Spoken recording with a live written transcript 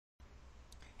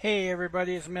Hey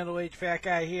everybody, it's middle-aged fat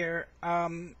guy here.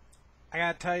 I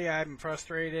gotta tell you, I'm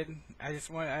frustrated. I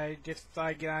just thought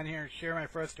I'd get on here and share my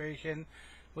frustration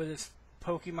with this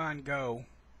Pokemon Go.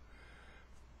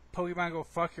 Pokemon Go,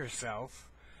 fuck yourself.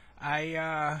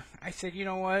 I said, you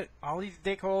know what? All these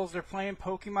dickholes are playing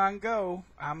Pokemon Go.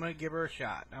 I'm gonna give her a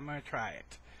shot. I'm gonna try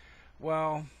it.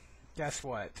 Well, guess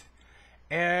what?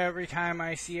 Every time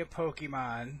I see a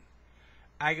Pokemon,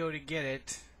 I go to get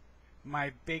it.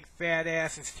 My big fat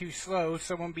ass is too slow.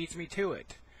 Someone beats me to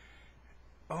it.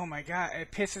 Oh my god, it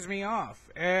pisses me off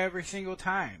every single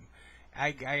time.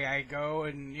 I go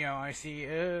and, I see,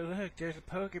 oh, look, there's a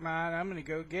Pokemon. I'm going to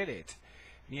go get it.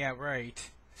 Yeah,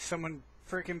 right. Someone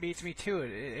freaking beats me to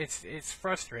it. It's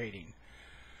frustrating.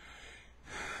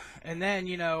 And then,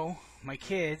 my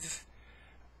kids,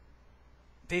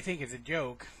 they think it's a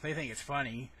joke. They think it's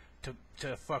funny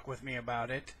to fuck with me about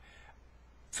it.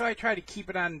 So I try to keep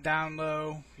it on down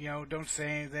low, don't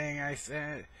say anything. I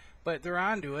said, but they're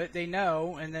onto it. They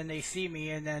know, and then they see me,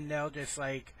 and then they'll just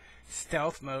like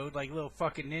stealth mode, like little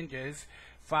fucking ninjas,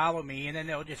 follow me, and then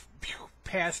they'll just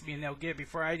pass me, and they'll get it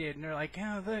before I did. And they're like,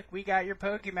 "Oh, look, we got your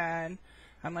Pokemon."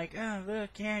 I'm like, "Oh,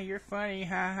 look, yeah, you're funny,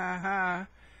 ha ha ha."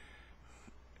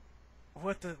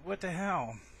 What the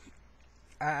hell?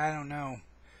 I don't know.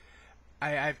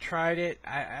 I've tried it.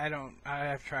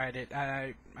 I've tried it.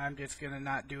 I'm just gonna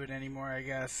not do it anymore, I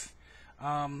guess.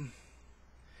 Um,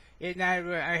 I had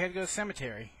to go to the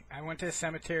cemetery. I went to the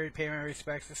cemetery to pay my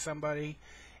respects to somebody,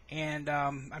 and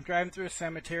I'm driving through a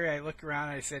cemetery. I look around.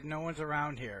 And I said, "No one's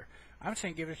around here. I'm just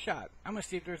gonna give it a shot. I'm gonna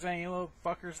see if there's any little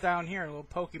fuckers down here, little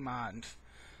Pokemons.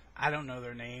 I don't know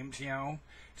their names.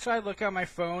 So I look on my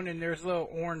phone, and there's a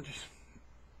little orange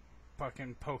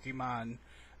fucking Pokemon.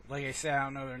 Like I said, I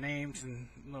don't know their names, and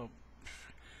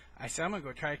I said, I'm gonna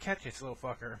go try to catch this little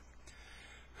fucker.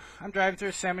 I'm driving through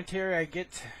a cemetery. I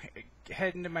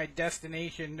heading to my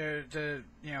destination to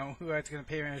who I was gonna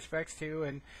pay my respects to,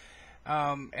 and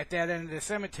at that end of the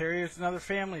cemetery, there's another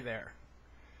family there,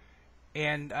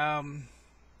 and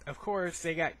of course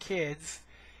they got kids,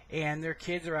 and their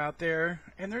kids are out there,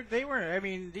 and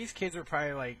these kids are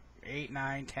probably like 8,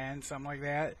 9, 10, something like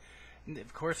that. And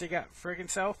of course they got friggin'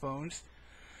 cell phones.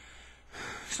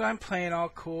 So I'm playing all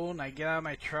cool, and I get out of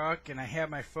my truck, and I have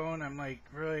my phone. I'm like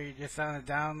really just on the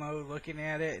down low looking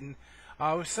at it, and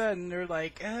all of a sudden they're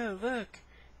like, "Oh, look,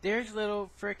 there's little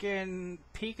frickin'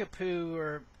 Peekapoo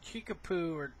or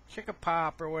Chickapoo or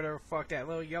Chickapop or whatever the fuck that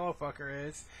little yellow fucker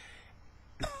is."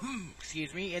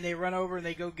 Excuse me, and they run over and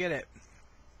they go get it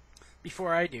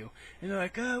before I do, and they're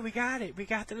like, "Oh, we got it, we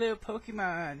got the little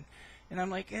Pokemon," and I'm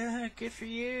like, "Good for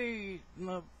you, you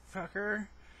little fucker."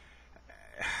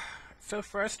 So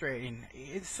frustrating.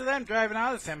 So then I'm driving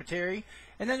out of the cemetery,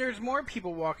 and then there's more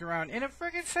people walking around in a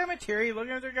freaking cemetery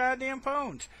looking at their goddamn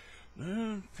phones.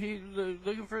 People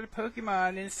looking for the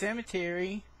Pokemon in the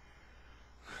cemetery.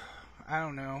 I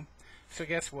don't know. So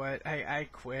guess what? I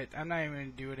quit. I'm not even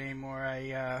going to do it anymore.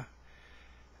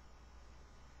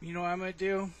 You know what I'm going to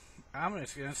do? I'm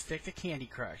just going to stick to Candy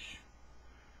Crush.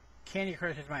 Candy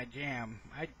Crush is my jam.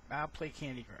 I'll play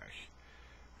Candy Crush.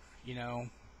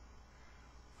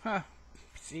 Huh.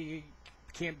 See, you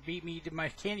can't beat me to my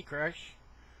Candy Crush.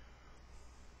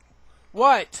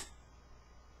 What?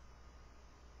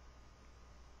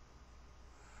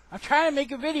 I'm trying to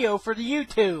make a video for the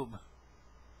YouTube.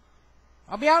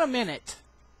 I'll be out a minute.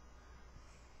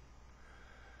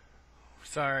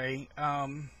 Sorry.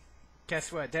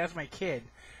 Guess what? That's my kid.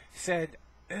 Said,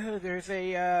 "Oh, there's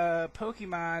a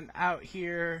Pokemon out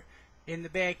here in the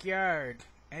backyard,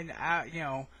 and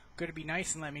gonna be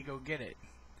nice and let me go get it."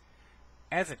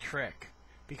 As a trick,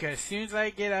 because as soon as I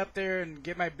get up there and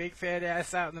get my big fat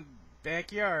ass out in the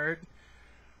backyard,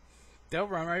 they'll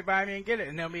run right by me and get it,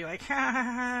 and they'll be like, "Ha ha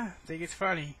ha!" Think it's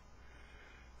funny.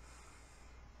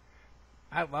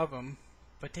 I love them,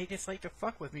 but they just like to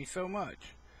fuck with me so much.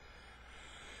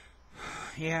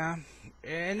 Yeah,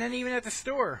 and then even at the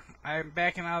store, I'm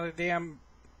backing out of the damn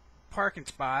parking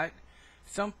spot.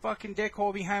 Some fucking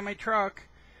dickhole behind my truck.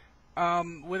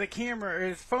 With a camera or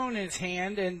his phone in his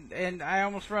hand, and I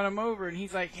almost run him over, and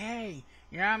he's like, "Hey,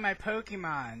 you're on my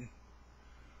Pokemon."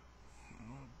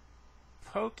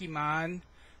 Pokemon?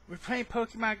 We're playing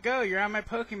Pokemon Go. You're on my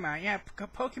Pokemon. Yeah,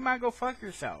 Pokemon Go, fuck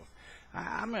yourself.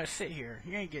 I'm gonna sit here.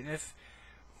 You ain't getting this.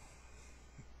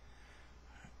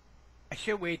 I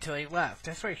should wait till he left.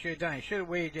 That's what I should have done. I should have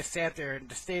waited, just sat there and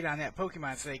just stayed on that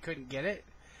Pokemon so they couldn't get it.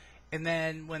 And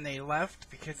then when they left,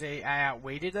 because I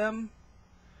outweighted them,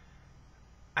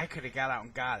 I could have got out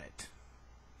and got it.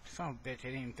 Son of a bitch, I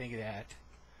didn't even think of that.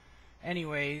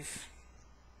 Anyways,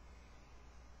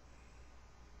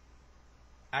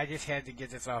 I just had to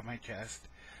get this off my chest.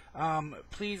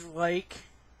 Please like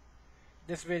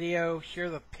this video, share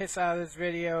the piss out of this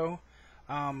video,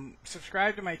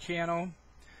 subscribe to my channel.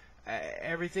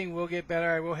 Everything will get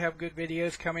better. I will have good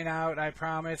videos coming out, I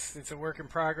promise. It's a work in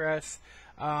progress.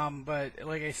 But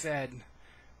like I said,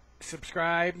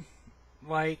 subscribe,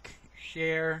 like,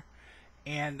 share,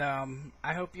 and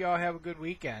I hope you all have a good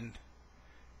weekend.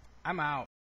 I'm out.